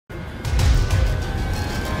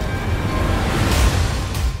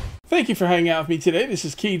Thank you for hanging out with me today. This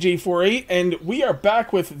is KJ48, and we are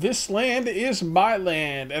back with This Land Is My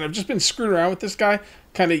Land. And I've just been screwing around with this guy,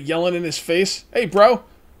 kind of yelling in his face. Hey, bro,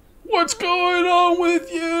 what's going on with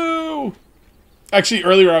you? Actually,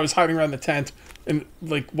 earlier I was hiding around the tent and,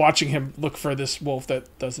 like, watching him look for this wolf that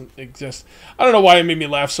doesn't exist. I don't know why it made me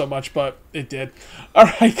laugh so much, but it did.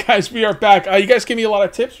 Alright, guys, we are back. You guys gave me a lot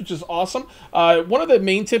of tips, which is awesome. One of the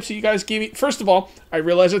main tips that you guys gave me... First of all, I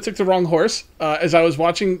realized I took the wrong horse. As I was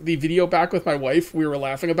watching the video back with my wife, we were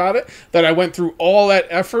laughing about it, that I went through all that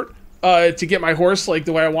effort to get my horse, like,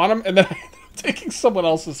 the way I want him, and then I ended up taking someone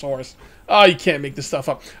else's horse. Oh, you can't make this stuff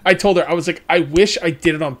up. I told her, I was like, I wish I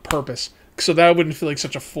did it on purpose, so that I wouldn't feel like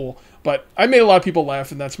such a fool. But I made a lot of people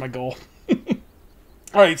laugh, and that's my goal.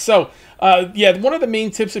 Alright, so, yeah, one of the main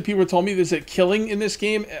tips that people told me is that killing in this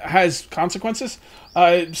game has consequences.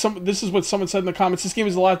 This is what someone said in the comments. This game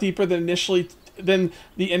is a lot deeper than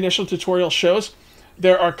the initial tutorial shows.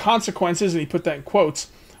 There are consequences, and he put that in quotes,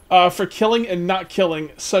 for killing and not killing,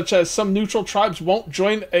 such as some neutral tribes won't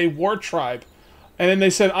join a war tribe. And then they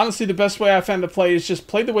said, honestly, the best way I found to play is just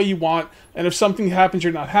play the way you want, and if something happens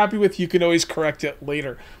you're not happy with, you can always correct it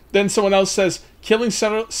later. Then someone else says, killing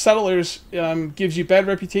settlers gives you bad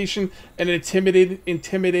reputation, and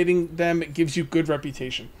intimidating them gives you good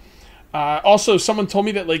reputation. Also, someone told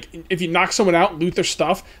me that, like, if you knock someone out, loot their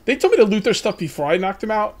stuff. They told me to loot their stuff before I knocked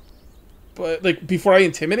them out, but, like, before I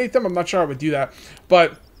intimidate them. I'm not sure I would do that.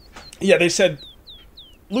 But, yeah, they said...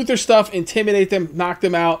 loot their stuff, intimidate them, knock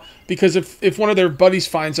them out, because if one of their buddies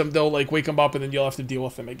finds them, they'll, like, wake them up, and then you'll have to deal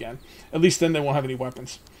with them again. At least then they won't have any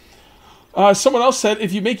weapons. Someone else said,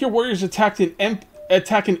 if you make your warriors attack an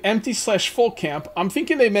empty/full camp, I'm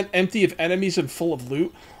thinking they meant empty of enemies and full of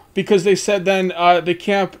loot, because they said then the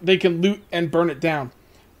camp, they can loot and burn it down.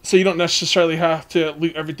 So you don't necessarily have to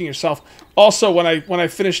loot everything yourself. Also, when I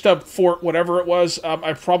finished up Fort whatever it was,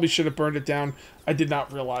 I probably should have burned it down. I did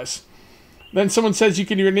not realize. Then someone says you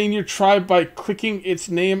can rename your tribe by clicking its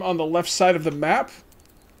name on the left side of the map.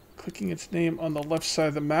 Clicking its name on the left side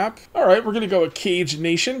of the map. Alright, we're going to go with Cage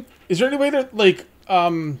Nation. Is there any way to, like,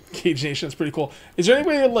 Cage Nation, that's pretty cool. Is there any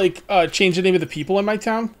way to, like, change the name of the people in my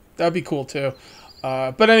town? That would be cool, too.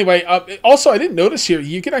 But anyway, also, I didn't notice here,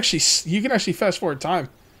 you can actually fast forward time.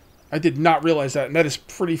 I did not realize that, and that is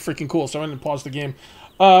pretty freaking cool, so I'm going to pause the game.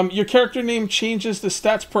 Your character name changes the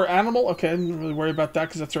stats per animal. Okay, I didn't really worry about that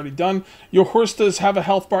because that's already done. Your horse does have a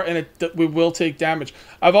health bar, and it will take damage.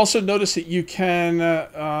 I've also noticed that you can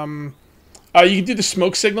do the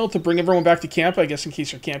smoke signal to bring everyone back to camp, I guess in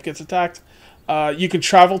case your camp gets attacked. You can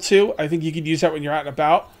travel too. I think you could use that when you're out and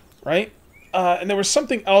about, right? And there was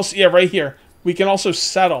something else. Yeah, right here. We can also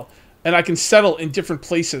settle, and I can settle in different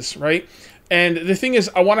places, right? And the thing is,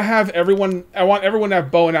 I want everyone to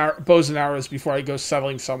have bows and arrows before I go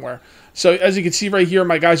settling somewhere. So as you can see right here,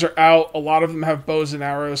 my guys are out. A lot of them have bows and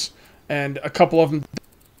arrows, and a couple of them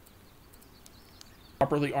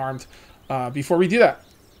properly armed before we do that.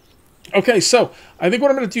 Okay, so I think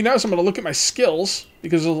what I'm going to do now is I'm going to look at my skills,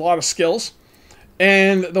 because there's a lot of skills.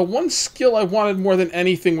 And the one skill I wanted more than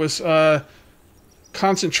anything was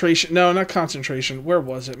concentration. No, not concentration. Where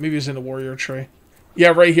was it? Maybe it was in the warrior tree. Yeah,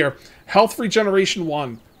 right here. Health regeneration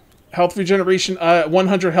 1. Health regeneration,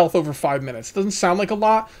 100 health over 5 minutes. Doesn't sound like a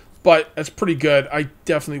lot, but it's pretty good. I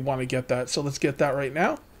definitely want to get that. So let's get that right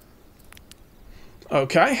now.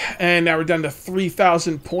 Okay, and now we're down to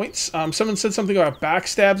 3,000 points. Someone said something about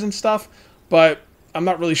backstabs and stuff, but I'm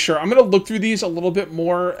not really sure. I'm going to look through these a little bit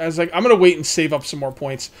more as I'm going to wait and save up some more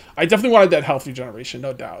points. I definitely wanted that health regeneration,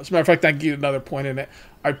 no doubt. As a matter of fact, I can get another point in it.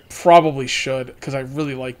 I probably should, because I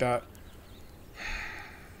really like that.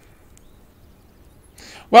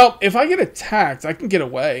 Well, if I get attacked, I can get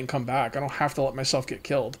away and come back. I don't have to let myself get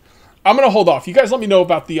killed. I'm going to hold off. You guys let me know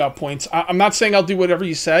about the points. I'm not saying I'll do whatever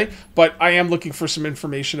you say, but I am looking for some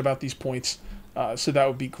information about these points. So that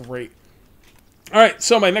would be great. Alright,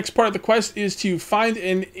 so my next part of the quest is to find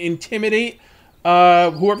and intimidate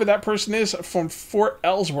whoever that person is from Fort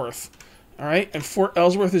Ellsworth. Alright, and Fort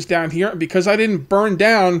Ellsworth is down here. And because I didn't burn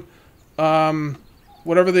down...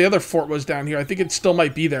 whatever the other fort was down here, I think it still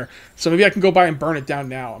might be there. So maybe I can go by and burn it down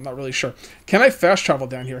now. I'm not really sure. Can I fast travel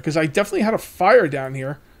down here? Because I definitely had a fire down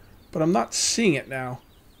here, but I'm not seeing it now.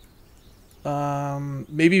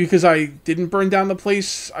 Maybe because I didn't burn down the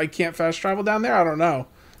place, I can't fast travel down there? I don't know.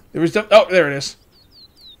 There was... oh, there it is.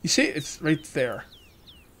 You see? It's right there.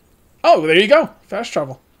 Oh, there you go. Fast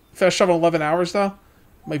travel. Fast travel 11 hours, though.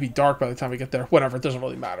 It might be dark by the time we get there. Whatever, it doesn't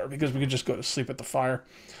really matter, because we could just go to sleep at the fire.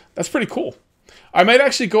 That's pretty cool. I might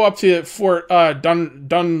actually go up to Fort God,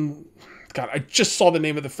 I just saw the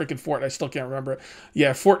name of the freaking fort and I still can't remember it.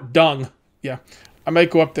 Yeah, Fort Dung. Yeah. I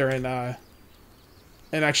might go up there and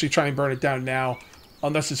and actually try and burn it down now,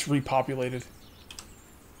 unless it's repopulated.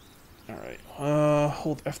 All right,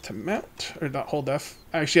 hold F to mount, or not hold F.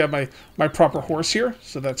 I actually have my proper horse here,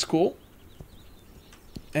 so that's cool.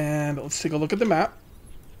 And let's take a look at the map.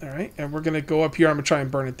 All right, and we're gonna go up here. I'm gonna try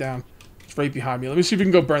and burn it down. It's right behind me. Let me see if we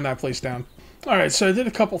can go burn that place down. All right, so I did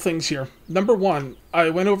a couple things here. Number one, I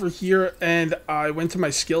went over here and I went to my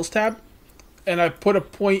skills tab, and I put a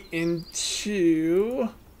point into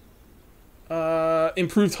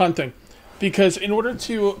improved hunting, because in order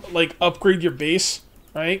to like upgrade your base,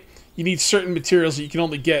 right, you need certain materials that you can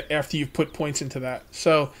only get after you've put points into that.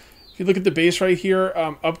 So if you look at the base right here,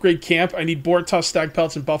 upgrade camp, I need boar tusk, stag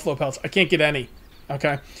pelts, and buffalo pelts. I can't get any.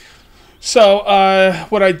 Okay, so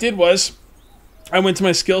what I did was I went to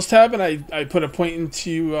my skills tab and I put a point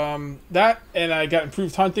into that, and I got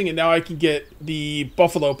improved hunting, and now I can get the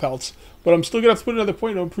buffalo pelts. But I'm still gonna have to put another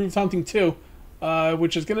point on improved hunting too,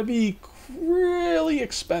 which is gonna be really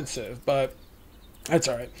expensive, but that's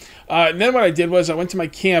all right. And then what I did was I went to my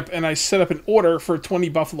camp and I set up an order for 20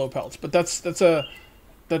 buffalo pelts, but that's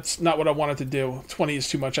not what I wanted to do. 20 is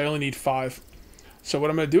too much. I only need 5. So what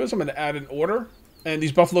I'm going to do is I'm going to add an order, and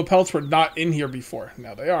these buffalo pelts were not in here before.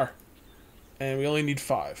 Now they are, and we only need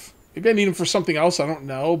 5. Maybe I need them for something else. I don't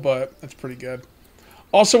know, but that's pretty good.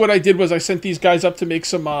 Also, what I did was I sent these guys up to make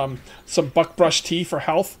some buckbrush tea for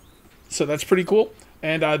health, so that's pretty cool.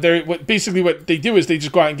 And basically what they do is they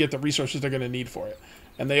just go out and get the resources they're going to need for it.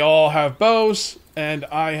 And they all have bows, and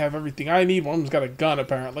I have everything I need. One of them's got a gun,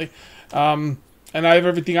 apparently. And I have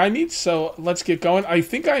everything I need, so let's get going. I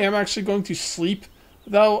think I am actually going to sleep,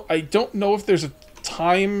 though. I don't know if there's a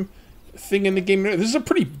time thing in the game. This is a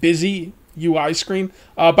pretty busy UI screen.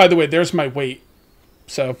 By the way, there's my weight.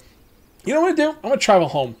 So, you know what I'm going to do? I'm going to travel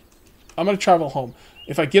home. I'm going to travel home.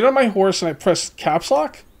 If I get on my horse and I press caps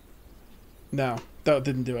lock... No. That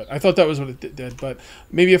didn't do it. I thought that was what it did, but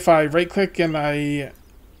maybe if I right-click and I...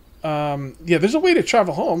 yeah, there's a way to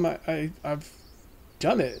travel home. I've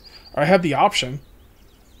done it. Or I have the option,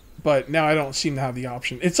 but now I don't seem to have the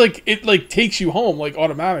option. It's like, it like takes you home like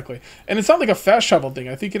automatically. And it's not like a fast travel thing.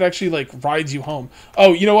 I think it actually like rides you home.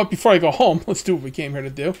 Oh, you know what? Before I go home, let's do what we came here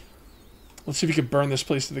to do. Let's see if we can burn this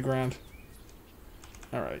place to the ground.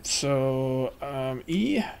 Alright, so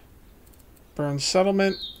E, burn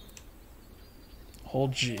settlement.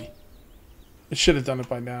 Hold G. It should have done it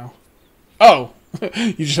by now. Oh!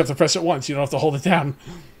 You just have to press it once. You don't have to hold it down.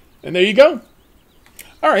 And there you go.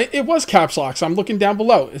 Alright, it was caps lock. So I'm looking down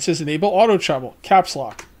below. It says enable auto travel. Caps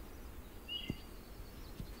lock.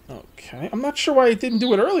 Okay. I'm not sure why it didn't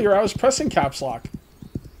do it earlier. I was pressing caps lock.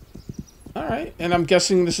 Alright. And I'm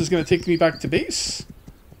guessing this is going to take me back to base.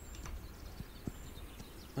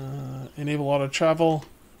 Enable auto travel.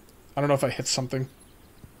 I don't know if I hit something.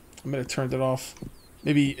 I might have turned it off.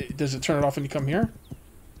 Maybe, does it turn it off when you come here?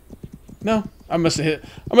 No, I must have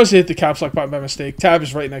hit the caps lock button by mistake. Tab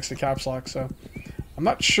is right next to caps lock, so I'm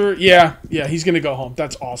not sure. Yeah, he's gonna go home.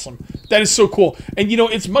 That's awesome. That is so cool. And you know,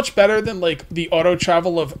 it's much better than like the auto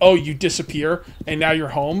travel of, oh, you disappear and now you're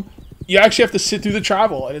home. You actually have to sit through the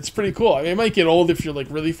travel, and it's pretty cool. I mean, it might get old if you're like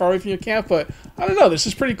really far away from your camp, but I don't know. This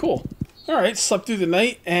is pretty cool. All right, slept through the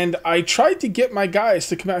night, and I tried to get my guys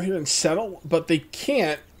to come out here and settle, but they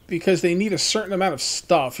can't, because they need a certain amount of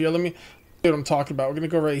stuff. Here, let me see what I'm talking about. We're going to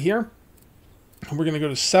go right here. And we're going to go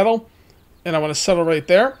to settle. And I want to settle right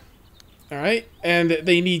there. All right. And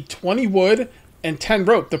they need 20 wood and 10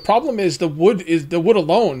 rope. The problem is the wood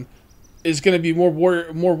alone is going to be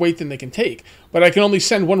more weight than they can take. But I can only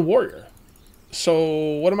send one warrior.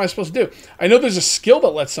 So what am I supposed to do? I know there's a skill that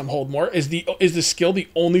lets them hold more. Is the skill the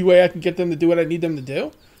only way I can get them to do what I need them to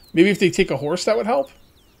do? Maybe if they take a horse, that would help.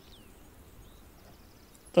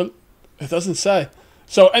 It doesn't say.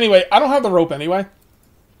 So anyway, I don't have the rope anyway.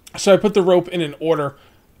 So I put the rope in an order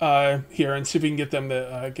here and see if we can get them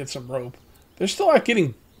to get some rope. They're still not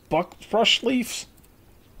getting buckbrush leaves.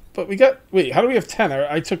 But we got... Wait, how do we have 10?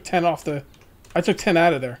 I took 10 off the... I took 10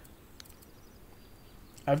 out of there.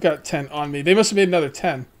 I've got 10 on me. They must have made another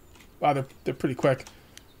 10. Wow, they're pretty quick.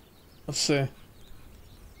 Let's see.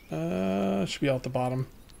 Should be out the bottom.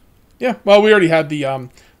 Yeah, well, we already had the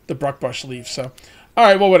buckbrush leaves, so...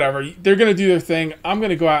 Alright, well, whatever. They're going to do their thing. I'm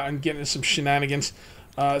going to go out and get into some shenanigans.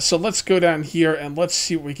 So let's go down here and let's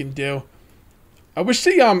see what we can do. I wish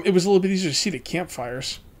it was a little bit easier to see the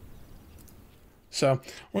campfires. So,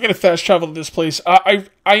 we're going to fast travel to this place. I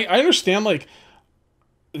understand, like,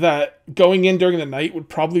 that going in during the night would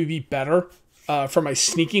probably be better for my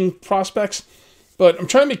sneaking prospects. But I'm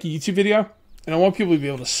trying to make a YouTube video, and I want people to be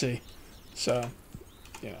able to see. So,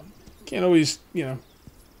 you know, can't always, you know...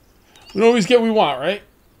 We don't always get what we want, right?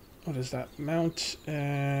 What is that? Mount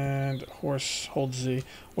and horse hold Z.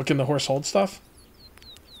 What can the horse hold stuff?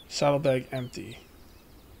 Saddlebag empty.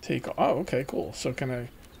 Take. Oh, okay, cool. So can I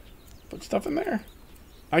put stuff in there?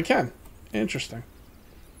 I can. Interesting.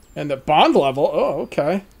 And the bond level. Oh,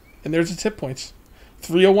 okay. And there's its hit points.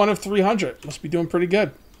 301 of 300. Must be doing pretty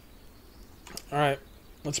good. All right.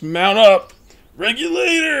 Let's mount up.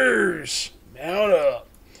 Regulators! Mount up.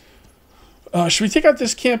 Should we take out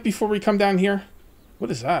this camp before we come down here? What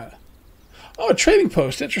is that? Oh, a trading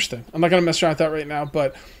post. Interesting. I'm not going to mess around with that right now,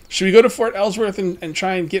 but should we go to Fort Ellsworth and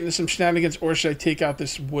try and get into some shenanigans, or should I take out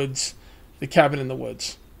this woods, the cabin in the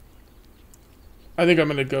woods? I think I'm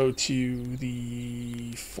going to go to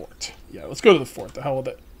the fort. Yeah, let's go to the fort. The hell with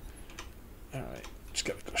it. All right. Just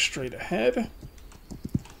got to go straight ahead.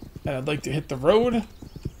 And I'd like to hit the road.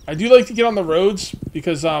 I do like to get on the roads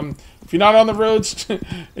because if you're not on the roads,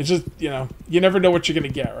 it's just, you know, you never know what you're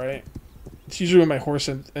going to get, right? It's usually when my horse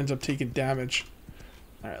ends up taking damage.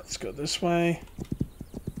 All right, let's go this way.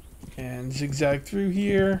 And zigzag through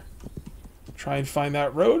here. Try and find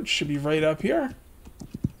that road. Should be right up here.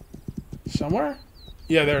 Somewhere.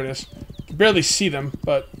 Yeah, there it is. You can barely see them,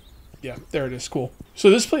 but yeah, there it is. Cool. So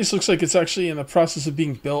this place looks like it's actually in the process of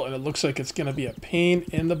being built, and it looks like it's going to be a pain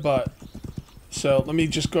in the butt. So let me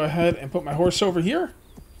just go ahead and put my horse over here.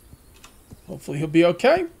 Hopefully he'll be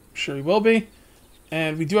okay. I'm sure he will be.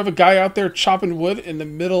 And we do have a guy out there chopping wood in the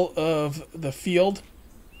middle of the field.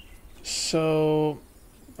 So,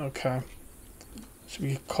 okay. Should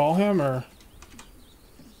we call him or...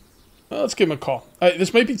 Well, let's give him a call.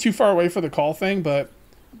 This might be too far away for the call thing, but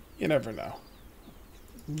you never know.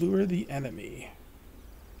 Lure the enemy.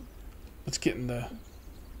 Let's get in the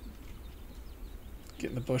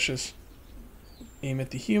bushes. Aim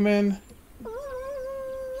at the human.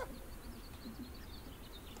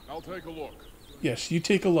 I'll take a look. Yes, you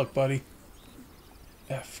take a look, buddy.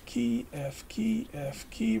 F key, F key, F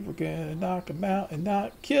key. We're gonna knock him out and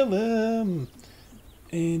not kill him.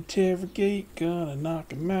 Interrogate, gonna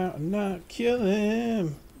knock him out and not kill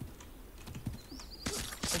him.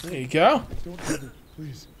 There you go. Don't do it.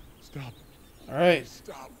 Please, stop. All right.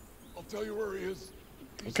 Stop. I'll tell you where he is.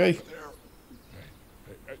 He's Okay. over there.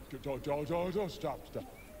 Hey, don't, stop.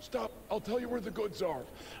 Stop. I'll tell you where the goods are. All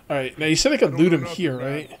right. Now, you said I could loot him here,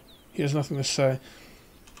 right? He has nothing to say.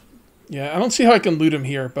 Yeah, I don't see how I can loot him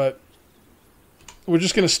here, but we're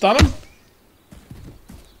just going to stun him.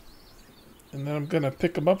 And then I'm going to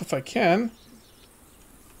pick him up if I can.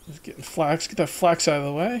 Just getting flax. Get that flax out of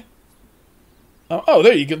the way. Oh,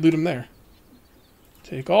 there, you can loot him there.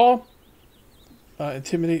 Take all.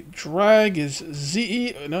 Intimidate. Drag is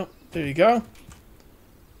ZE. No, there you go.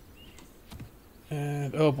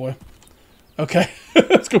 And, oh boy. Okay,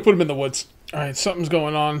 let's go put him in the woods. Alright, something's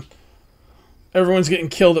going on. Everyone's getting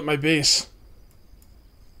killed at my base.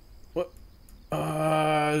 What?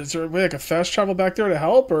 Is there a way I could fast travel back there to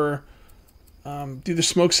help, or do the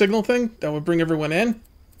smoke signal thing? That would bring everyone in?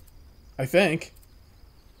 I think.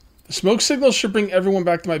 The smoke signal should bring everyone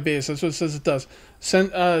back to my base. That's what it says it does.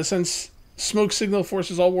 Sends smoke signal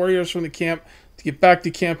forces all warriors from the camp to get back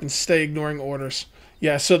to camp and stay, ignoring orders.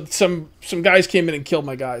 Yeah, so some guys came in and killed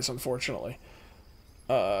my guys, unfortunately.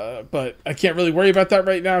 But I can't really worry about that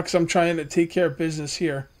right now because I'm trying to take care of business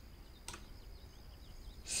here.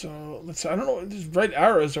 So let's. I don't know. There's red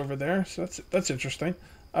arrows over there, so that's interesting.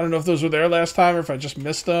 I don't know if those were there last time or if I just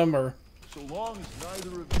missed them or. So long as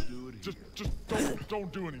neither of you do it. Just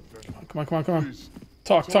don't do anything. Come on. Please.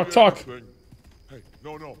 Talk. Hey,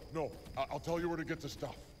 no. I'll tell you where to get the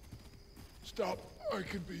stuff. Stop. I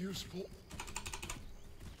can be useful.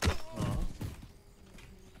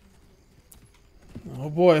 Oh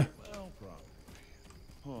boy. Well,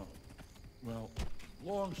 probably. Well,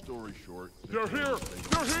 long story short. They're here!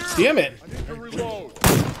 They're here! Damn it! I need to reload.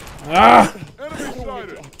 Ah! Enemy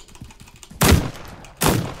sighted.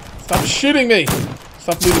 Stop shooting me!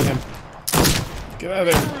 Stop looting him. Get out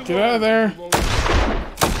of there! Get out of there!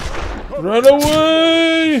 Run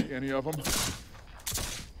away! Any of them?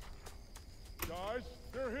 Guys,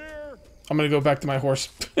 they're here! I'm gonna go back to my horse.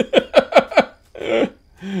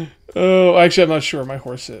 Oh, actually, I'm not sure where my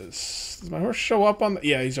horse is. Does my horse show up on the...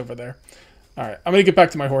 Yeah, he's over there. Alright, I'm gonna get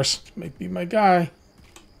back to my horse. Might be my guy.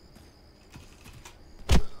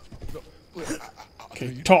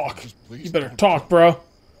 Okay, talk. You better talk, bro.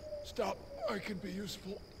 Stop. I can be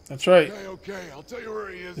useful. That's right. Okay. I'll tell you where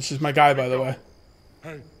he is. This is my guy, by the way.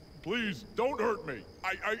 Hey, please, don't hurt me.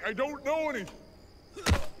 I don't know anything.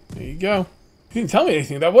 There you go. You didn't tell me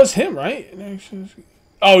anything. That was him, right?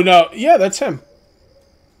 Oh, no. Yeah, that's him.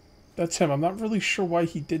 That's him. I'm not really sure why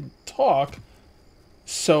he didn't talk.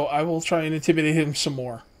 So I will try and intimidate him some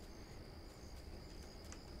more.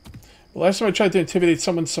 The last time I tried to intimidate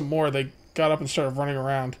someone some more, they got up and started running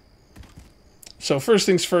around. So first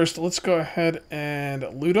things first, let's go ahead and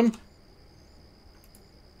loot them.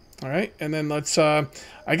 Alright, and then let's, I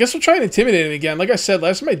guess we'll try and intimidate him again. Like I said,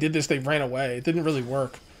 last time I did this, they ran away. It didn't really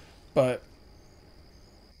work. But,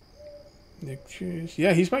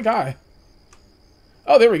 yeah, he's my guy.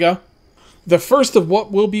 Oh, there we go. The first of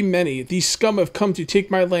what will be many. These scum have come to take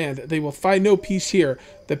my land. They will find no peace here.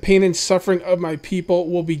 The pain and suffering of my people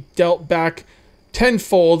will be dealt back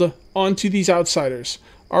tenfold onto these outsiders.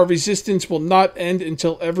 Our resistance will not end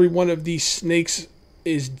until every one of these snakes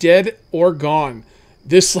is dead or gone.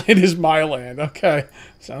 This land is my land. Okay.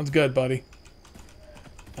 Sounds good, buddy.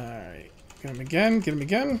 Alright. Get him again. Get him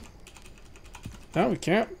again. No, we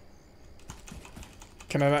can't.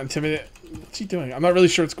 Can I not intimidate? What's he doing? I'm not really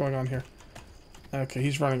sure what's going on here. Okay,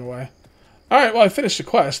 he's running away. Alright, well, I finished the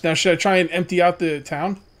quest. Now, should I try and empty out the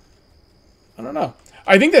town? I don't know.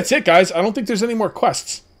 I think that's it, guys. I don't think there's any more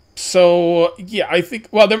quests. So, yeah, I think...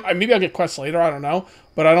 Well, maybe I'll get quests later. I don't know.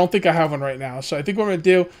 But I don't think I have one right now. So I think what I'm going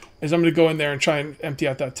to do is I'm going to go in there and try and empty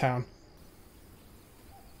out that town.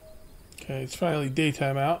 Okay, it's finally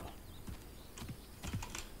daytime out.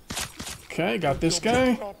 Okay, got this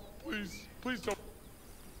guy. Please, please don't.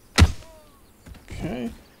 Okay.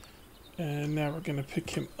 And now we're going to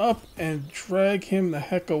pick him up and drag him the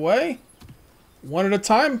heck away. One at a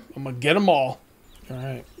time. I'm going to get them all.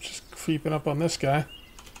 Alright, just creeping up on this guy.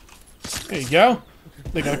 There you go.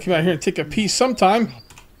 They got to come out here and take a piece sometime.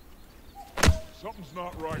 Something's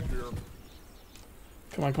not right here.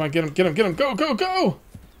 Come on, come on, get him, get him, get him. Go, go, go!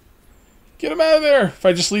 Get him out of there. If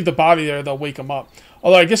I just leave the body there, they'll wake him up.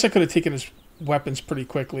 Although I guess I could have taken his weapons pretty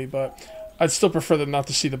quickly, but I'd still prefer them not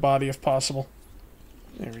to see the body if possible.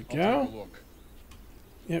 There we go.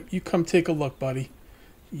 Yep, you come take a look, buddy.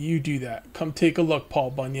 You do that. Come take a look,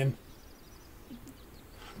 Paul Bunyan.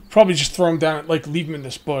 Probably just throw him down, like leave him in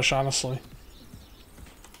this bush, honestly.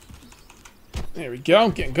 There we go.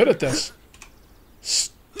 I'm getting good at this.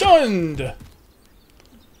 Stunned!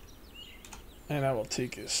 And I will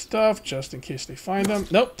take his stuff just in case they find him.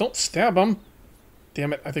 Nope, don't stab him.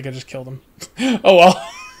 Damn it, I think I just killed him. Oh well.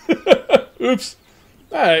 Oops.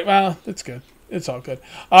 Alright, well, it's good. It's all good.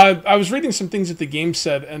 I was reading some things that the game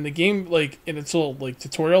said, and the game, like, in its little, like,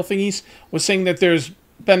 tutorial thingies, was saying that there's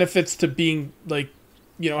benefits to being, like,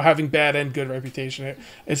 you know, having bad and good reputation.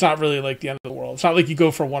 It's not really, like, the end of the world. It's not like you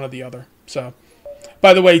go for one or the other. So,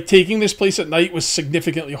 by the way, taking this place at night was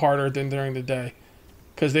significantly harder than during the day.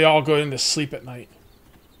 Because they all go into sleep at night.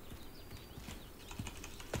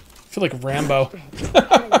 I feel like Rambo.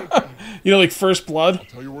 You know, like First Blood. I'll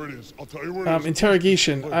tell you where it is. I'll tell you where it is.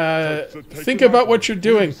 Interrogation. Think about what you're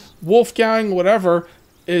doing. Wolfgang, whatever,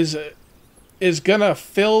 is gonna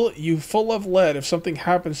fill you full of lead if something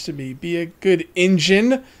happens to me. Be a good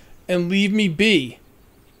Injun and leave me be.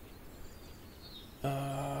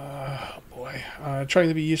 Boy. Trying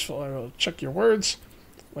to be useful. I will check your words.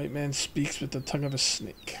 White man speaks with the tongue of a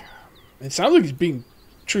snake. It sounds like he's being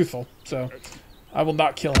truthful, so I will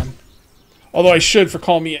not kill him. Although I should for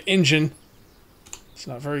calling me an Injun. It's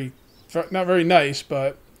not very nice,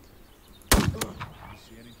 but...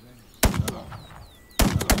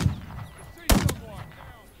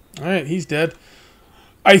 Alright, he's dead.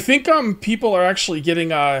 I think people are actually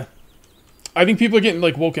getting I think people are getting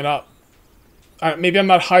like woken up. Maybe I'm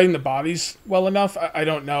not hiding the bodies well enough. I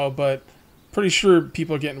don't know, but pretty sure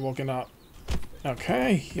people are getting woken up.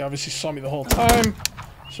 Okay, he obviously saw me the whole time,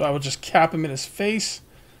 so I will just cap him in his face.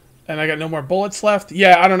 And I got no more bullets left.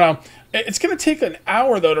 Yeah, I don't know. It's gonna take an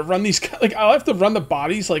hour though to run these. Like I'll have to run the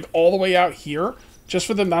bodies like all the way out here just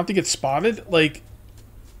for them not to get spotted. Like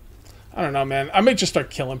I don't know, man. I might just start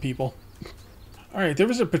killing people. All right, there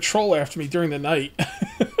was a patrol after me during the night.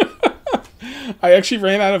 I actually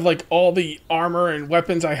ran out of like all the armor and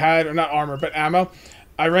weapons I had, or not armor, but ammo.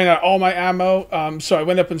 I ran out of all my ammo, so I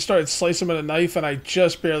went up and started slicing them with a knife, and I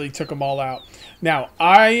just barely took them all out. Now,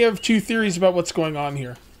 I have two theories about what's going on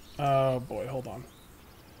here. Oh, boy, hold on.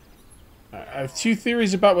 I have two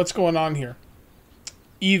theories about what's going on here.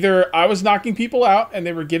 Either I was knocking people out, and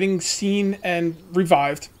they were getting seen and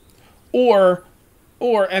revived, or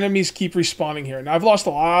enemies keep respawning here. Now, I've lost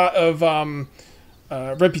a lot of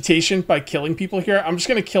reputation by killing people here. I'm just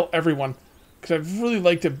going to kill everyone, because I'd really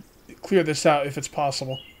like to clear this out if it's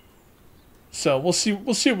possible. So we'll see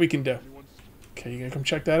what we can do. Okay, you gonna come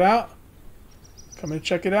check that out? Come and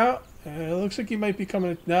check it out. It looks like you might be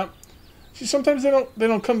coming. No, see, sometimes they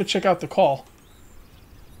don't come to check out the call.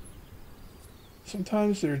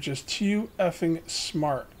 Sometimes they're just too effing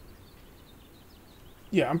smart.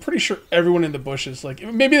 Yeah, I'm pretty sure everyone in the bushes, like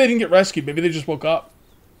maybe they didn't get rescued, maybe they just woke up.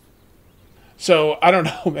 So, I don't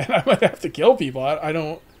know, man. I might have to kill people. I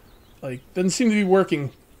don't, like, doesn't seem to be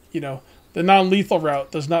working, you know. The non-lethal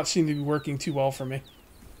route does not seem to be working too well for me.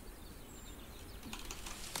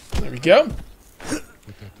 There we go.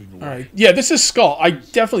 Alright. Yeah, this is Skull. I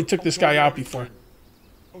definitely took this guy out before.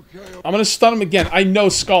 I'm gonna stun him again. I know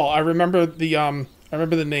Skull. I remember the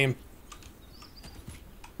name.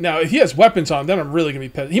 Now, if he has weapons on him, then I'm really gonna be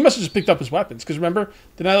pissed. He must have just picked up his weapons, because remember,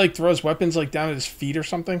 didn't I like throw his weapons like down at his feet or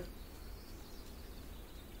something?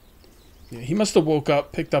 Yeah, he must have woke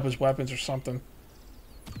up, picked up his weapons or something.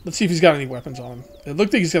 Let's see if he's got any weapons on him. It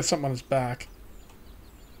looked like he's got something on his back.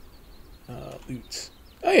 Loot.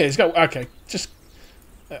 Oh yeah, he's got... Okay, just...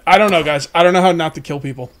 I don't know, guys. I don't know how not to kill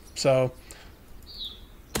people, so...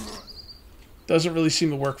 Doesn't really seem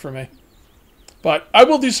to work for me. But I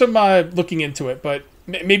will do some looking into it, but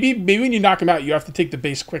maybe when you knock him out, you have to take the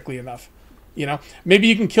base quickly enough. You know? Maybe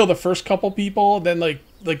you can kill the first couple people, then like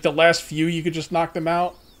the last few, you could just knock them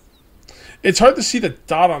out. It's hard to see the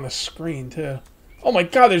dot on the screen, too. Oh my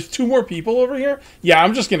god, there's 2 more people over here? Yeah,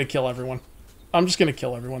 I'm just gonna kill everyone. I'm just gonna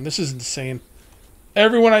kill everyone. This is insane.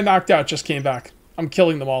 Everyone I knocked out just came back. I'm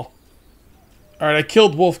killing them all. Alright, I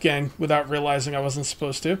killed Wolfgang without realizing I wasn't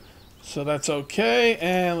supposed to. So that's okay.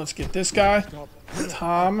 And let's get this guy.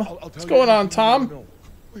 Tom. What's going on, Tom?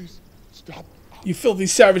 Please, stop. You filthy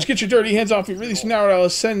savage. Get your dirty hands off me. Release now or I'll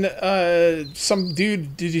send some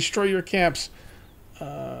dude to destroy your camps.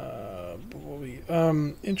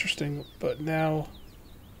 Interesting. But now,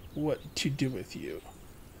 what to do with you?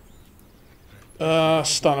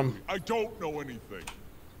 Stun him. I don't know anything.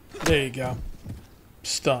 There you go.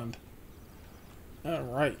 Stunned.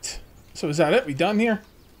 Alright. So is that it? We done here?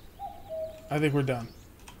 I think we're done.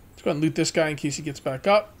 Let's go ahead and loot this guy in case he gets back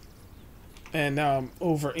up. And now I'm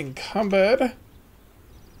over encumbered.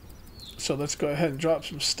 So let's go ahead and drop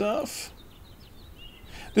some stuff.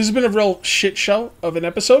 This has been a real shit show of an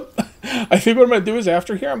episode. I think what I'm going to do is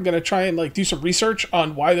after here, I'm going to try and like do some research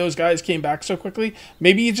on why those guys came back so quickly.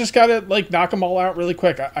 Maybe you just got to like knock them all out really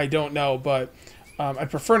quick. I don't know, but I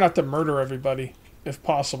prefer not to murder everybody if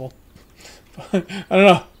possible. I don't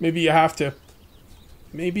know. Maybe you have to.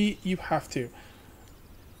 Maybe you have to.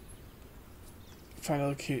 Find a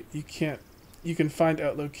location. You can't. You can find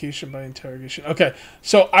out location by interrogation. Okay,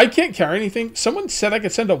 so I can't carry anything. Someone said I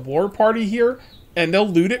could send a war party here, and they'll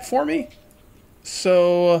loot it for me.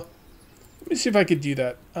 So let me see if I could do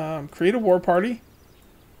that. Create a war party.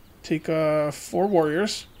 Take 4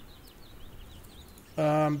 warriors.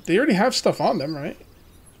 They already have stuff on them, right?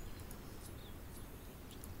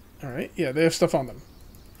 All right. Yeah, they have stuff on them.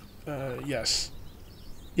 Yes.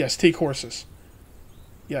 Yes, take horses.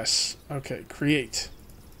 Yes. Okay, create.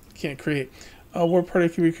 Can't create. A war party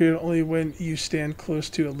can be created only when you stand close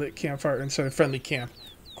to a lit campfire inside a friendly camp.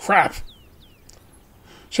 Crap!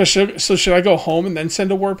 So should I go home and then send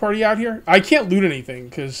a war party out here? I can't loot anything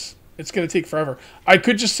because it's going to take forever. I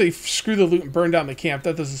could just say screw the loot and burn down the camp.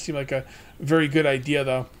 That doesn't seem like a very good idea,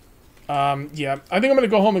 though. Yeah, I think I'm going to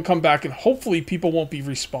go home and come back, and hopefully people won't be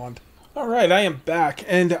respawned. Alright, I am back,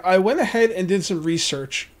 and I went ahead and did some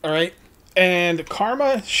research, alright? And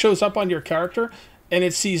karma shows up on your character, and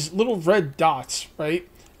it's these little red dots, right?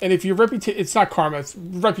 And if your reputation, it's not karma, it's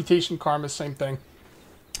reputation karma, same thing.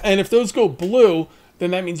 And if those go blue,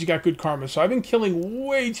 then that means you got good karma. So I've been killing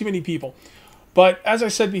way too many people. But as I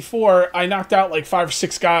said before, I knocked out like 5 or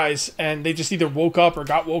 6 guys, and they just either woke up or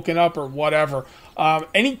got woken up or whatever.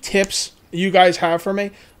 Any tips you guys have for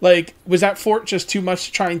me? Like, was that fort just too much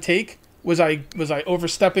to try and take? Was I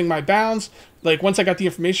overstepping my bounds? Like, once I got the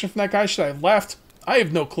information from that guy, should I have left? I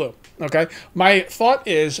have no clue, okay? My thought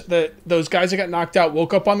is that those guys that got knocked out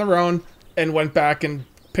woke up on their own and went back and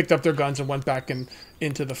picked up their guns and went back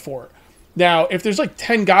into the fort. Now, if there's like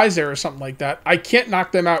 10 guys there or something like that, I can't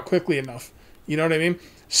knock them out quickly enough. You know what I mean?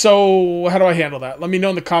 So, how do I handle that? Let me know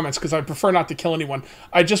in the comments, because I prefer not to kill anyone.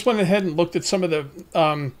 I just went ahead and looked at some of the...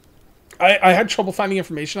 I had trouble finding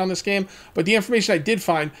information on this game, but the information I did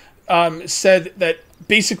find... said that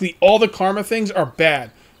basically all the karma things are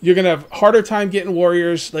bad. You're going to have a harder time getting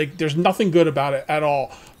warriors. Like, there's nothing good about it at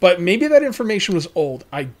all. But maybe that information was old.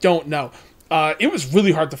 I don't know. It was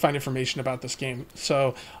really hard to find information about this game.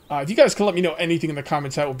 So, if you guys can let me know anything in the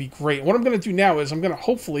comments, that would be great. What I'm going to do now is I'm going to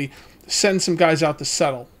hopefully send some guys out to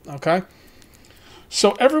settle. Okay?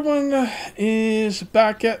 So, everyone is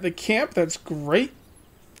back at the camp. That's great.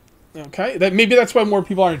 Okay, maybe that's why more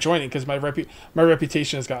people aren't joining, because my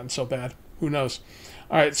reputation has gotten so bad. Who knows?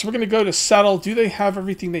 All right, so we're going to go to settle. Do they have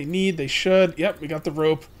everything they need? They should. Yep, we got the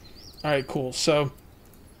rope. All right, cool. So,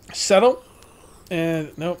 settle.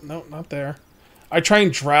 And, nope, not there. I try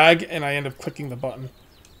and drag, and I end up clicking the button.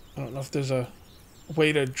 I don't know if there's a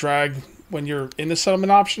way to drag when you're in the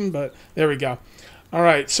settlement option, but there we go. All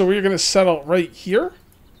right, so we're going to settle right here.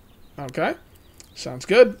 Okay, sounds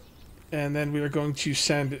good. And then we are going to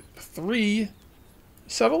send 3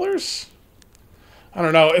 settlers. I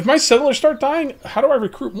don't know. If my settlers start dying, how do I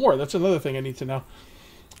recruit more? That's another thing I need to know.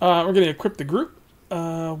 We're going to equip the group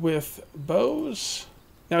with bows.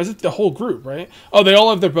 Now, is it the whole group, right? Oh, they all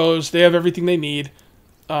have their bows. They have everything they need.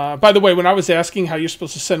 By the way, when I was asking how you're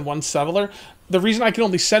supposed to send 1 settler, the reason I can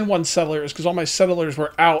only send 1 settler is because all my settlers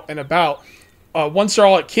were out and about. Once they're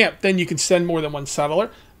all at camp, then you can send more than 1 settler,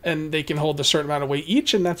 and they can hold a certain amount of weight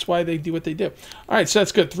each, and that's why they do what they do. All right, so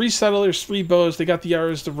that's good. 3 settlers, 3 bows. They got the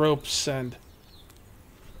arrows, the ropes, and...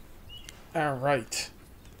 All right.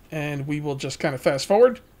 And we will just kind of fast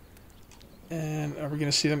forward. And are we going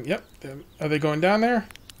to see them? Yep. Are they going down there?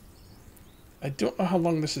 I don't know how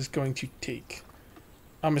long this is going to take.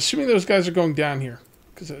 I'm assuming those guys are going down here,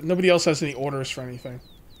 because nobody else has any orders for anything.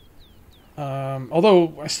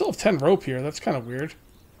 Although, I still have 10 rope here. That's kind of weird.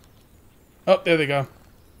 Oh, there they go.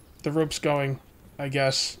 The rope's going, I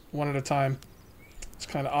guess, one at a time. It's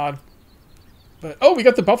kind of odd. But oh, we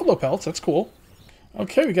got the buffalo pelts. That's cool.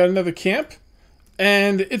 Okay, we got another camp.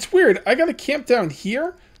 And it's weird. I got a camp down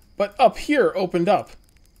here, but up here opened up.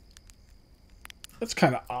 That's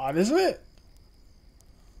kind of odd, isn't it?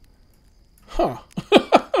 Huh. I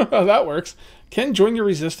don't know how that works. Can join your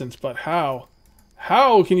resistance, but how?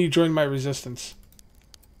 How can you join my resistance?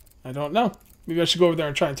 I don't know. Maybe I should go over there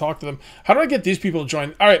and try and talk to them. How do I get these people to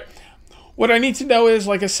join? All right. What I need to know is,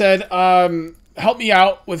 like I said, help me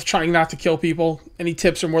out with trying not to kill people. Any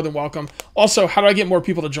tips are more than welcome. Also, how do I get more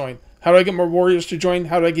people to join? How do I get more warriors to join?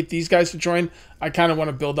 How do I get these guys to join? I kind of want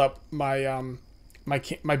to build up my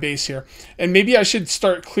my base here. And maybe I should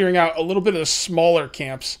start clearing out a little bit of the smaller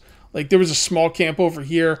camps. Like, there was a small camp over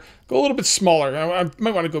here. Go a little bit smaller. I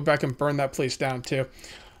might want to go back and burn that place down, too.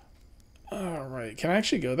 All right. Can I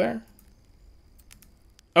actually go there?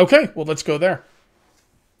 Okay. Well, let's go there.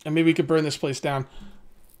 And maybe we could burn this place down.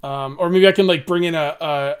 Or maybe I can, like, bring in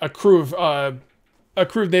a crew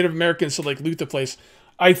of Native Americans to, like, loot the place.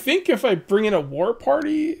 I think if I bring in a war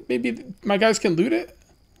party, maybe my guys can loot it.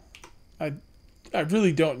 I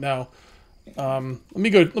really don't know. Let me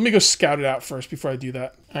go scout it out first before I do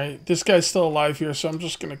that. All right, this guy's still alive here, so I'm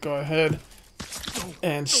just gonna go ahead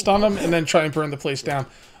and stun him and then try and burn the place down.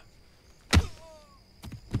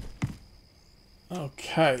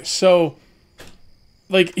 Okay, so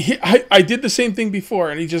like I did the same thing before,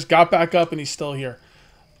 and he just got back up, and he's still here.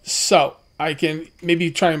 So I can maybe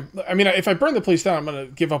try and... I mean, if I burn the place down, I'm gonna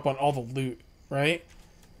give up on all the loot, right?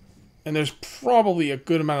 And there's probably a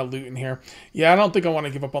good amount of loot in here. Yeah, I don't think I want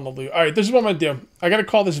to give up on the loot. All right, this is what I'm going to do. I got to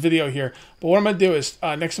call this video here. But what I'm going to do is,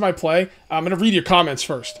 next time I play, I'm going to read your comments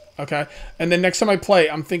first, okay? And then next time I play,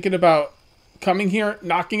 I'm thinking about coming here,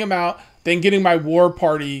 knocking them out, then getting my war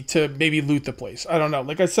party to maybe loot the place. I don't know.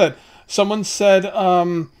 Like I said, someone said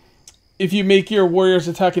if you make your warriors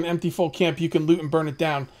attack an empty full camp, you can loot and burn it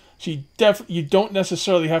down. So you don't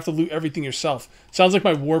necessarily have to loot everything yourself. Sounds like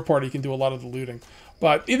my war party can do a lot of the looting.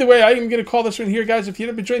 But either way, I am going to call this one here, guys. If you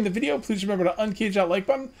have enjoyed the video, please remember to uncage that like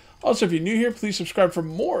button. Also, if you're new here, please subscribe for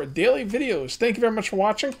more daily videos. Thank you very much for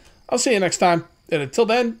watching. I'll see you next time. And until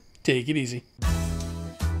then, take it easy.